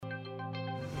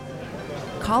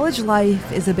college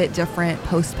life is a bit different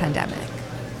post-pandemic.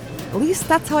 At least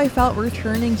that's how I felt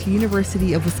returning to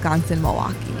University of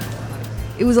Wisconsin-Milwaukee.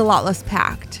 It was a lot less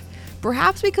packed,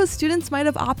 perhaps because students might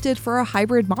have opted for a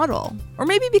hybrid model, or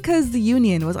maybe because the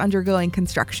union was undergoing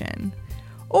construction.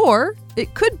 Or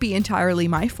it could be entirely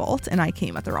my fault and I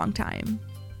came at the wrong time.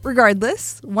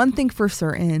 Regardless, one thing for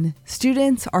certain,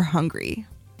 students are hungry.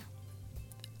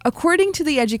 According to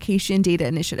the Education Data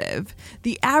Initiative,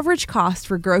 the average cost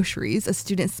for groceries a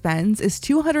student spends is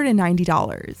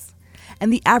 $290,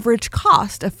 and the average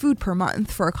cost of food per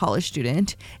month for a college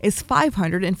student is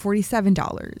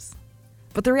 $547.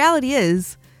 But the reality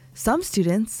is, some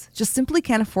students just simply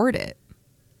can't afford it.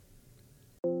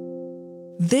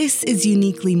 This is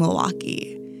Uniquely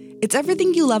Milwaukee. It's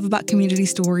everything you love about community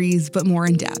stories, but more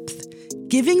in depth,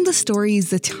 giving the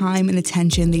stories the time and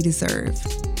attention they deserve.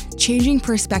 Changing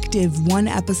perspective one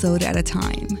episode at a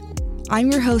time.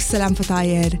 I'm your host, Salam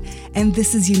Fatayed, and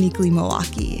this is Uniquely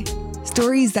Milwaukee.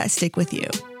 Stories that stick with you.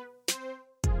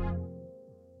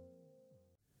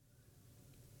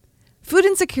 Food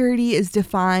insecurity is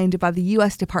defined by the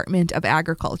U.S. Department of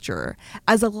Agriculture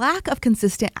as a lack of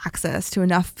consistent access to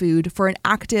enough food for an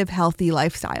active, healthy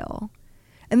lifestyle.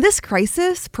 And this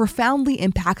crisis profoundly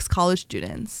impacts college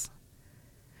students.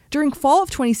 During fall of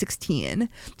 2016,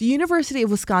 the University of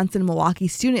Wisconsin-Milwaukee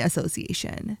Student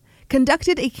Association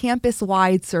conducted a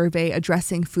campus-wide survey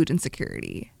addressing food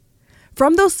insecurity.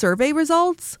 From those survey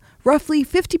results, roughly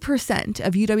 50%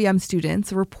 of UWM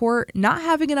students report not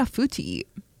having enough food to eat.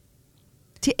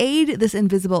 To aid this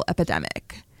invisible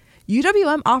epidemic,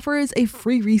 UWM offers a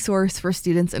free resource for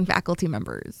students and faculty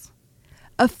members: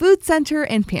 a food center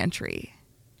and pantry.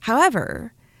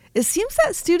 However, it seems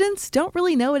that students don't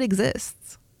really know it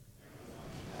exists.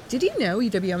 Did you know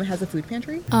UWM has a food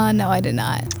pantry? No, I did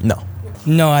not.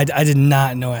 No, I did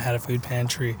not know it had a food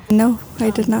pantry. No, I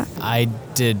did not. I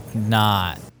did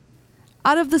not.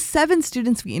 Out of the 7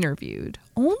 students we interviewed,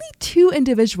 only 2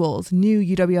 individuals knew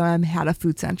UWM had a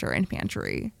food center and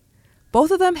pantry.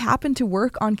 Both of them happened to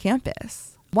work on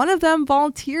campus. One of them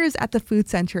volunteers at the food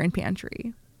center and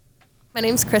pantry. My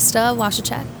name's Krista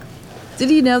Washachek. Did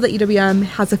you know that UWM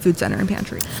has a food center and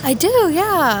pantry? I do,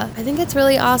 yeah. I think it's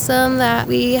really awesome that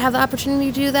we have the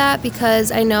opportunity to do that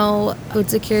because I know food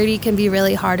security can be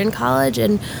really hard in college,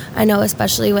 and I know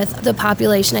especially with the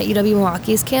population at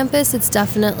UW-Milwaukee's campus, it's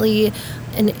definitely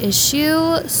an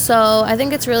issue. So I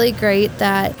think it's really great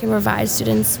that it can provide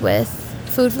students with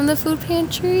food from the food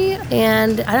pantry,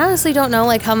 and I honestly don't know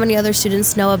how many other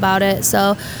students know about it,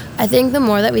 so I think the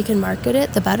more that we can market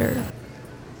it, the better.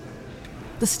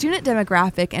 The student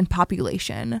demographic and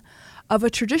population of a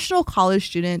traditional college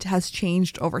student has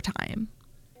changed over time.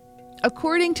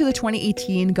 According to the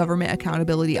 2018 Government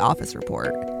Accountability Office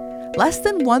report, less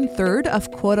than 1/3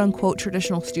 of quote-unquote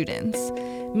traditional students,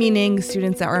 meaning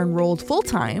students that are enrolled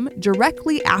full-time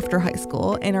directly after high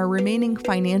school and are remaining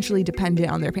financially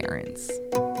dependent on their parents.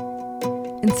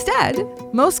 Instead,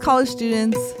 most college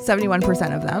students,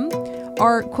 71% of them,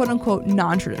 are quote-unquote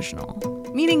non-traditional,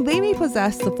 meaning they may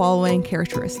possess the following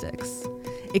characteristics: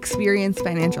 experience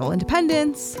financial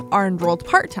independence, are enrolled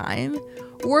part-time,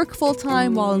 work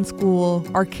full-time while in school,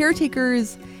 are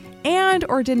caretakers, and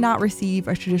or did not receive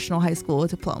a traditional high school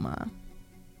diploma.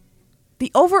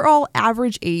 The overall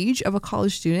average age of a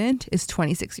college student is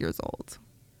 26 years old.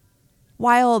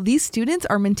 While these students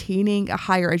are maintaining a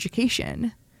higher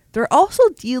education, they're also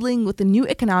dealing with the new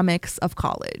economics of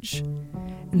college,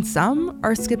 and some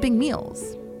are skipping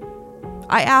meals.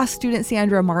 I asked student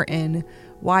Sandra Martin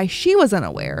why she was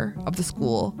unaware of the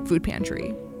school food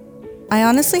pantry. I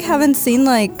honestly haven't seen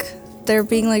there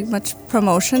being much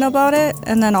promotion about it,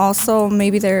 and then also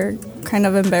maybe they're kind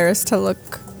of embarrassed to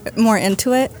look more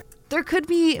into it. There could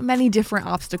be many different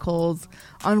obstacles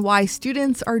on why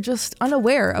students are just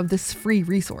unaware of this free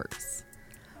resource.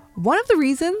 One of the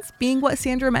reasons being what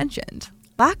Sandra mentioned: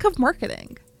 lack of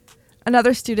marketing.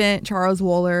 Another student, Charles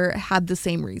Wohler, had the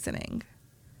same reasoning.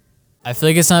 I feel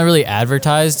like it's not really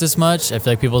advertised as much. I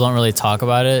feel like people don't really talk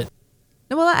about it.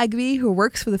 Noella Egby, who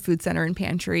works for the food center and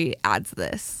pantry, adds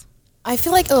this. I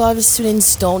feel like a lot of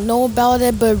students don't know about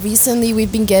it, but recently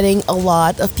we've been getting a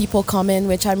lot of people come in,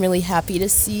 which I'm really happy to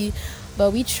see.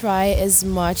 But we try as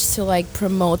much to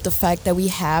promote the fact that we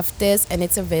have this and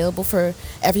it's available for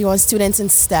everyone, students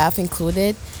and staff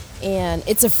included. And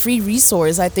it's a free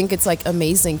resource. I think it's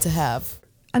amazing to have.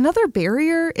 Another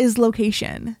barrier is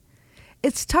location.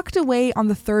 It's tucked away on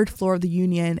the 3rd floor of the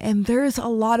Union, and there's a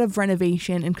lot of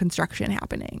renovation and construction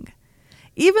happening.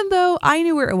 Even though I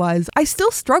knew where it was, I still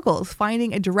struggled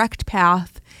finding a direct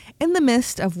path in the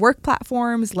midst of work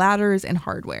platforms, ladders, and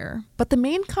hardware. But the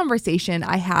main conversation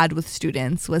I had with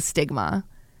students was stigma.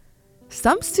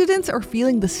 Some students are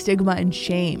feeling the stigma and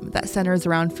shame that centers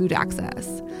around food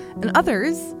access, and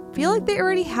others feel like they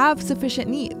already have sufficient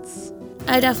needs.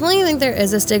 I definitely think there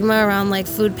is a stigma around like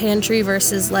food pantry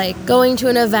versus like going to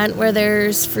an event where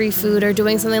there's free food or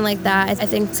doing something like that. I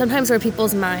think sometimes where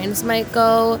people's minds might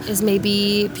go is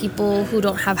maybe people who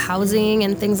don't have housing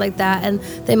and things like that, and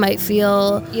they might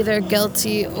feel either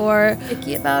guilty or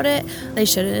icky about it. They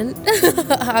shouldn't,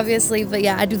 obviously, but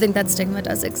yeah, I do think that stigma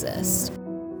does exist.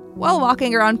 While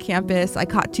walking around campus, I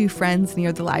caught two friends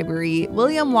near the library,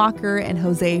 William Walker and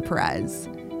Jose Perez.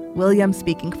 William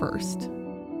speaking first.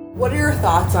 What are your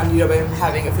thoughts on UW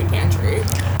having a food pantry?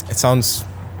 It sounds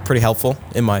pretty helpful,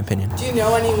 in my opinion. Do you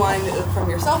know anyone from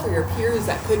yourself or your peers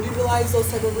that could utilize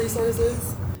those type of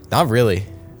resources? Not really.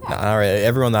 Not really.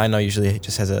 Everyone that I know usually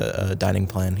just has a dining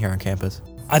plan here on campus.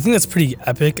 I think that's pretty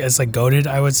epic. It's like goated,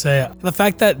 I would say. The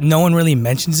fact that no one really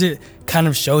mentions it kind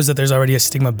of shows that there's already a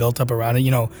stigma built up around it.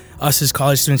 You know, us as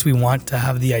college students, we want to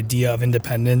have the idea of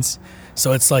independence.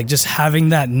 So it's like just having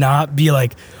that not be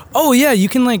like, oh yeah, you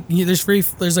can like, there's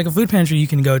like a food pantry you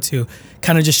can go to,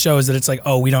 kind of just shows that it's like,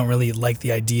 oh, we don't really like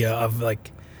the idea of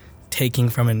like taking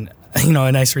from a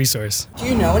nice resource. Do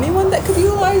you know anyone that could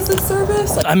utilize this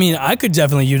service? I mean, I could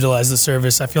definitely utilize the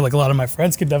service. I feel like a lot of my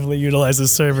friends could definitely utilize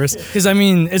this service. Because I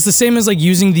mean, it's the same as like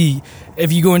using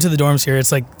if you go into the dorms here,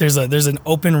 it's like there's an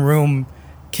open room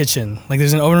kitchen. Like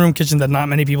there's an open room kitchen that not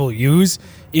many people use,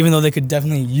 even though they could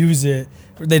definitely use it.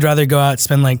 They'd rather go out,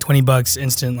 spend like $20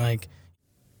 instant like.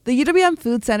 The UWM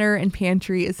Food Center and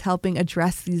Pantry is helping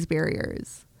address these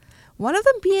barriers. One of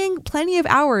them being plenty of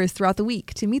hours throughout the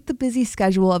week to meet the busy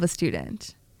schedule of a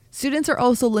student. Students are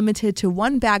also limited to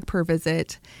 1 bag per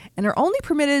visit and are only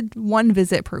permitted 1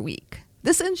 visit per week.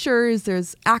 This ensures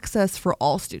there's access for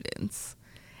all students.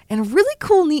 And a really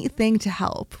cool, neat thing to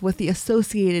help with the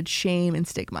associated shame and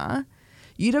stigma,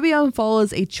 UWM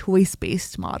follows a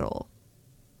choice-based model.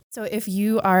 So if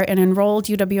you are an enrolled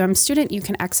UWM student, you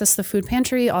can access the food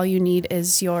pantry. All you need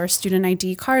is your student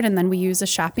ID card, and then we use a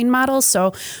shopping model.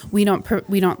 So we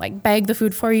don't like bag the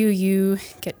food for you. You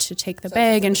get to take the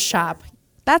bag and shop.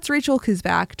 That's Rachel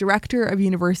Kuzbak, director of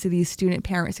university's Student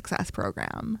Parent Success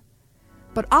Program.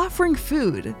 But offering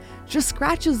food just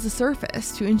scratches the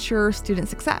surface to ensure student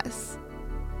success.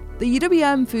 The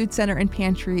UWM Food Center and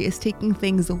Pantry is taking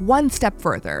things one step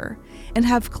further and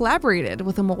have collaborated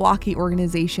with a Milwaukee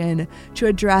organization to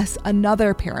address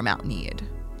another paramount need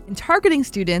in targeting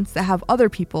students that have other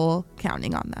people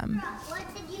counting on them. What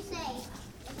did you say?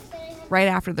 Right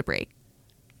after the break.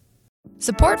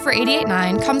 Support for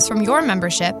 88.9 comes from your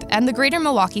membership and the Greater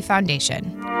Milwaukee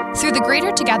Foundation. Through the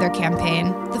Greater Together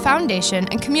campaign, the foundation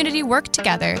and community work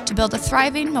together to build a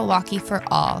thriving Milwaukee for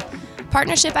all.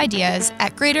 Partnership ideas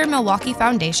at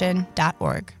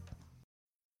greatermilwaukeefoundation.org.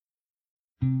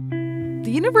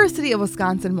 The University of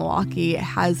Wisconsin-Milwaukee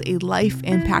has a Life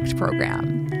Impact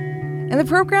Program, and the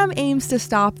program aims to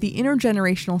stop the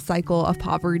intergenerational cycle of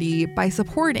poverty by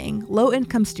supporting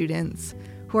low-income students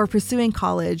who are pursuing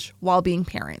college while being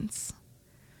parents.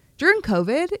 During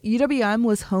COVID, UWM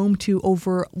was home to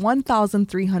over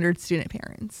 1,300 student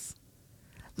parents.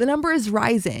 The number is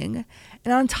rising,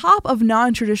 and on top of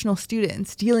non-traditional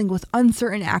students dealing with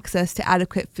uncertain access to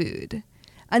adequate food,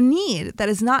 a need that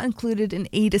is not included in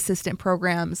aid assistant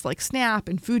programs like SNAP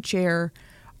and Food Share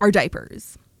are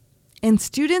diapers. And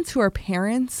students who are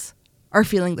parents are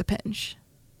feeling the pinch.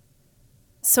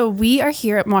 So we are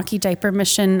here at Milwaukee Diaper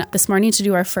Mission this morning to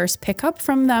do our first pickup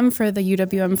from them for the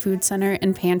UWM Food Center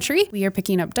and Pantry. We are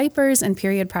picking up diapers and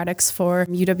period products for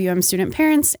UWM student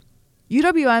parents.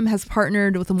 UWM has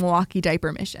partnered with the Milwaukee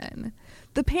Diaper Mission.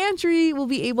 The pantry will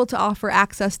be able to offer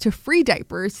access to free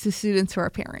diapers to students who are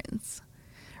parents.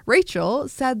 Rachel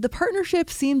said the partnership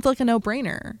seemed like a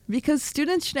no-brainer because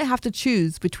students shouldn't have to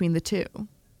choose between the two.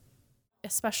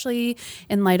 Especially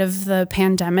in light of the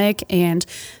pandemic and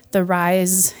the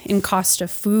rise in cost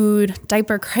of food,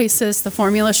 diaper crisis, the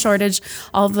formula shortage,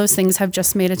 all of those things have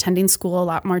just made attending school a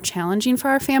lot more challenging for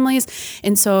our families.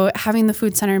 And so having the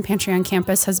Food Center and Pantry on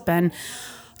campus has been,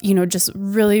 just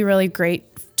really, really great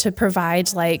to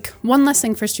provide like one less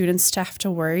thing for students to have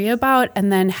to worry about.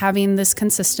 And then having this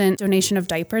consistent donation of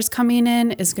diapers coming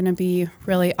in is going to be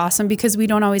really awesome because we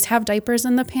don't always have diapers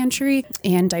in the pantry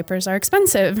and diapers are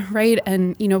expensive, right?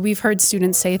 And, we've heard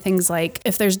students say things like,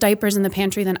 if there's diapers in the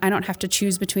pantry, then I don't have to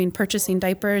choose between purchasing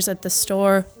diapers at the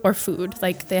store or food.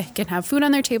 Like they can have food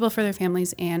on their table for their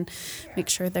families and make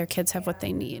sure their kids have what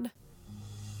they need.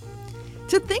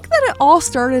 To think that it all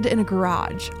started in a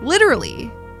garage,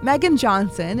 literally. Megan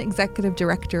Johnson, executive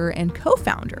director and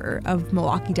co-founder of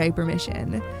Milwaukee Diaper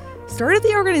Mission, started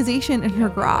the organization in her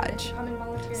garage.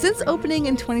 Since opening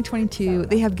in 2022,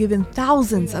 they have given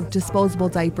thousands of disposable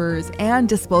diapers and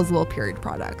disposable period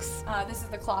products. This is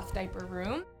the cloth diaper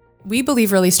room. We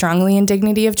believe really strongly in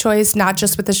dignity of choice, not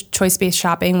just with the choice-based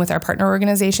shopping with our partner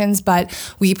organizations, but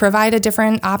we provide a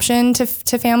different option to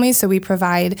families. So we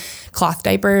provide cloth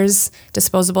diapers,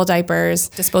 disposable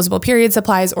period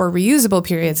supplies, or reusable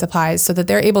period supplies so that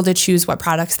they're able to choose what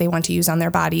products they want to use on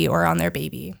their body or on their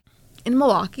baby. In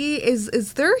Milwaukee,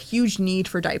 is there a huge need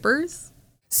for diapers?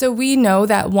 So we know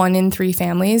that 1 in 3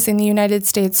 families in the United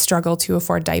States struggle to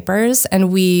afford diapers,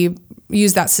 and we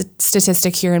use that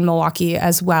statistic here in Milwaukee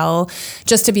as well,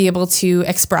 just to be able to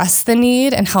express the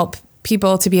need and help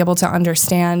people to be able to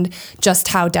understand just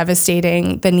how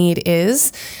devastating the need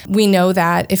is. We know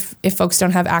that if folks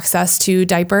don't have access to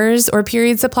diapers or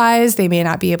period supplies, they may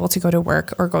not be able to go to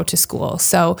work or go to school.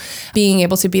 So being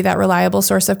able to be that reliable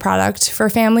source of product for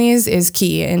families is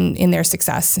key in their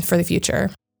success for the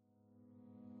future.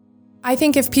 I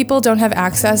think if people don't have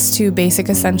access to basic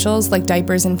essentials like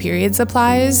diapers and period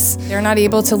supplies, they're not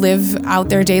able to live out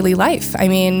their daily life. I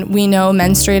mean, we know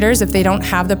menstruators, if they don't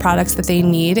have the products that they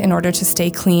need in order to stay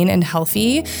clean and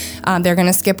healthy, they're going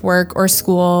to skip work or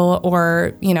school,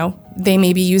 or, they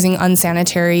may be using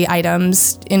unsanitary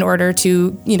items in order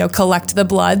to, collect the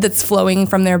blood that's flowing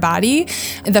from their body.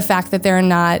 The fact that they're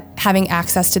not having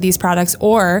access to these products,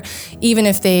 or even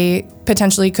if they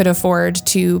potentially could afford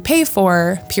to pay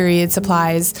for period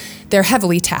supplies, they're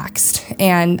heavily taxed.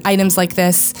 And items like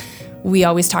this, we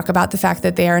always talk about the fact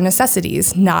that they are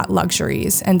necessities, not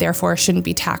luxuries, and therefore shouldn't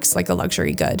be taxed like a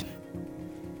luxury good.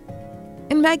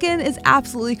 And Megan is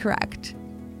absolutely correct.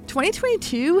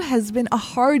 2022 has been a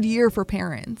hard year for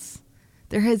parents.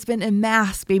 There has been a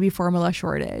mass baby formula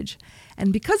shortage,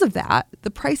 and because of that,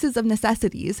 the prices of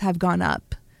necessities have gone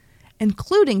up,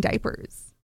 including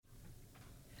diapers.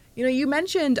 You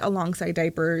mentioned alongside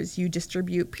diapers, you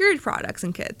distribute period products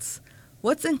and kits.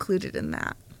 What's included in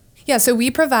that? Yeah, so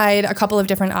we provide a couple of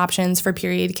different options for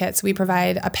period kits. We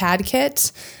provide a pad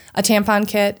kit, a tampon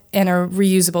kit, and a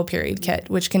reusable period kit,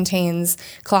 which contains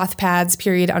cloth pads,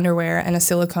 period underwear, and a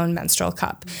silicone menstrual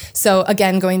cup. So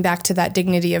again, going back to that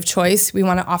dignity of choice, we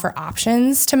want to offer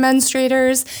options to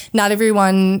menstruators. Not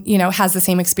everyone, has the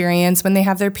same experience when they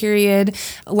have their period.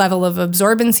 Level of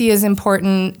absorbency is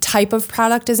important. Type of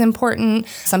product is important.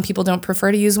 Some people don't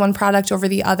prefer to use one product over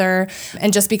the other.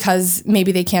 And just because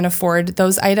maybe they can't afford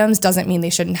those items doesn't mean they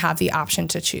shouldn't have the option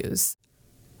to choose.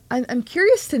 I'm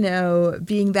curious to know,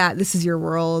 being that this is your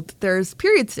world, there's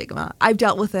period stigma. I've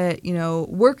dealt with it,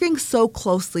 working so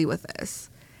closely with this.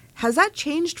 Has that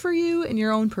changed for you in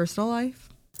your own personal life?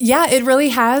 Yeah, it really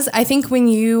has. I think when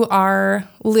you are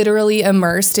literally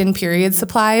immersed in period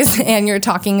supplies and you're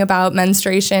talking about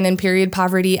menstruation and period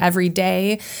poverty every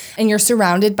day, and you're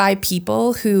surrounded by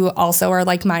people who also are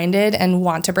like-minded and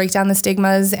want to break down the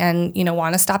stigmas and,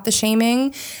 want to stop the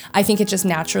shaming, I think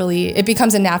it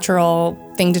becomes a natural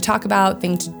thing to talk about,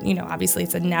 obviously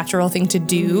it's a natural thing to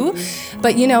do.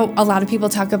 But, a lot of people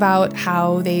talk about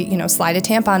how they, slide a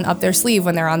tampon up their sleeve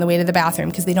when they're on the way to the bathroom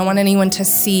because they don't want anyone to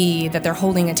see that they're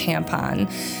holding a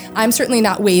tampon. I'm certainly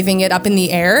not waving it up in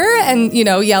the air and,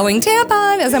 yelling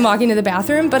tampon as I'm walking to the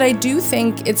bathroom, but I do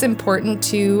think it's important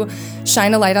to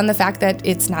shine a light on the fact that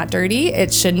it's not dirty,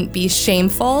 it shouldn't be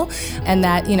shameful, and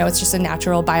that, it's just a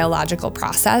natural biological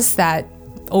process that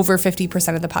over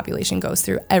 50% of the population goes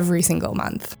through every single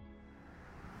month.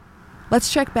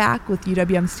 Let's check back with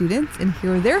UWM students and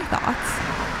hear their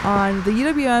thoughts on the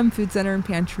UWM Food Center and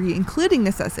Pantry, including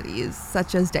necessities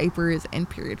such as diapers and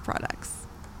period products.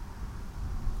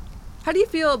 How do you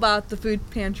feel about the food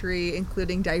pantry,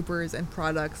 including diapers and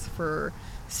products for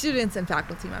students and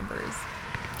faculty members?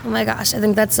 Oh my gosh, I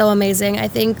think that's so amazing. I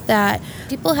think that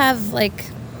people have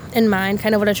in mind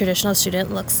kind of what a traditional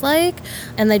student looks like,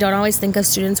 and they don't always think of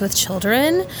students with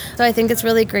children. So I think it's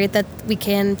really great that we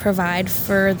can provide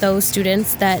for those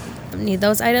students that need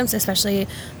those items, especially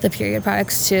the period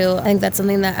products too. I think that's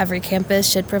something that every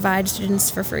campus should provide students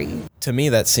for free. To me,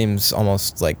 that seems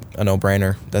almost like a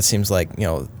no-brainer. That seems like,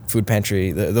 food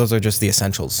pantry, those are just the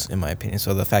essentials, in my opinion.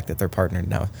 So the fact that they're partnered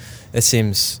now, it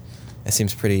seems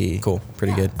pretty cool,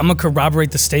 pretty good. I'm gonna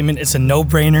corroborate the statement. It's a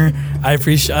no-brainer. I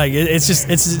appreciate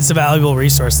it's a valuable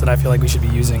resource that I feel like we should be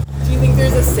using. Do you think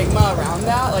there's a stigma around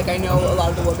that? I know a lot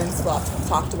of the women's club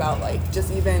talked about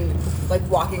just even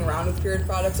walking around with period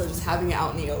products or just having it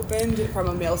out in the open. From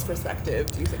a male's perspective,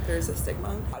 do you think there's a stigma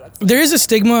on products? There is a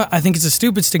stigma. I think it's a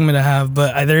stupid stigma to have,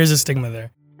 but there is a stigma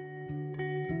there.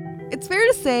 It's fair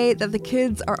to say that the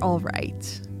kids are all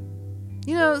right.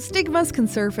 Stigmas can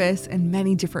surface in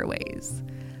many different ways.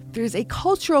 There's a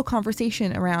cultural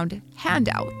conversation around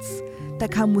handouts.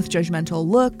 that come with judgmental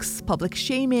looks, public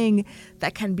shaming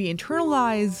that can be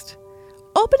internalized.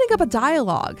 Opening up a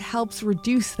dialogue helps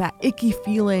reduce that icky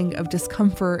feeling of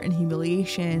discomfort and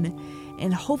humiliation,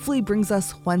 and hopefully brings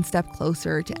us one step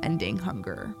closer to ending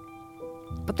hunger.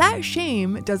 But that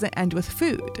shame doesn't end with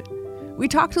food. We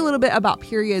talked a little bit about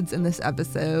periods in this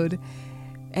episode,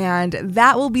 and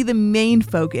that will be the main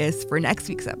focus for next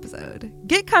week's episode.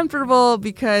 Get comfortable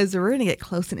because we're going to get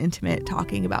close and intimate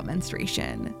talking about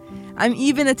menstruation. I'm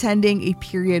even attending a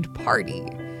period party.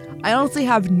 I honestly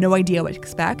have no idea what to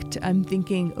expect. I'm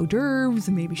thinking hors d'oeuvres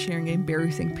and maybe sharing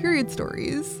embarrassing period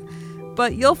stories.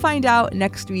 But you'll find out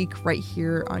next week right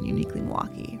here on Uniquely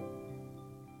Milwaukee.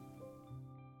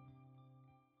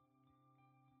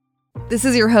 This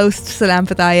is your host, Salam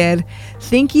Fathayed.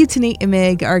 Thank you to Nate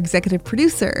Imig, our executive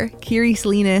producer, Kiri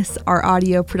Salinas, our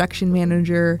audio production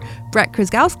manager, Brett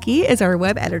Krasgowski is our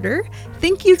web editor.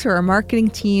 Thank you to our marketing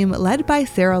team led by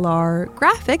Sarah Lahr.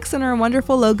 Graphics and our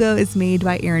wonderful logo is made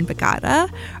by Aaron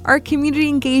Bagata. Our community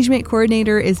engagement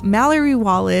coordinator is Mallory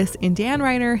Wallace, and Dan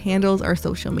Reiner handles our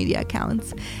social media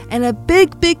accounts. And a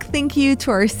big thank you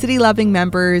to our city-loving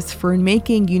members for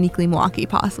making Uniquely Milwaukee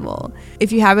possible.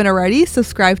 If you haven't already,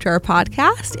 subscribe to our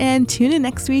podcast and tune in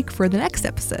next week for the next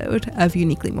episode of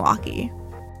Uniquely Milwaukee.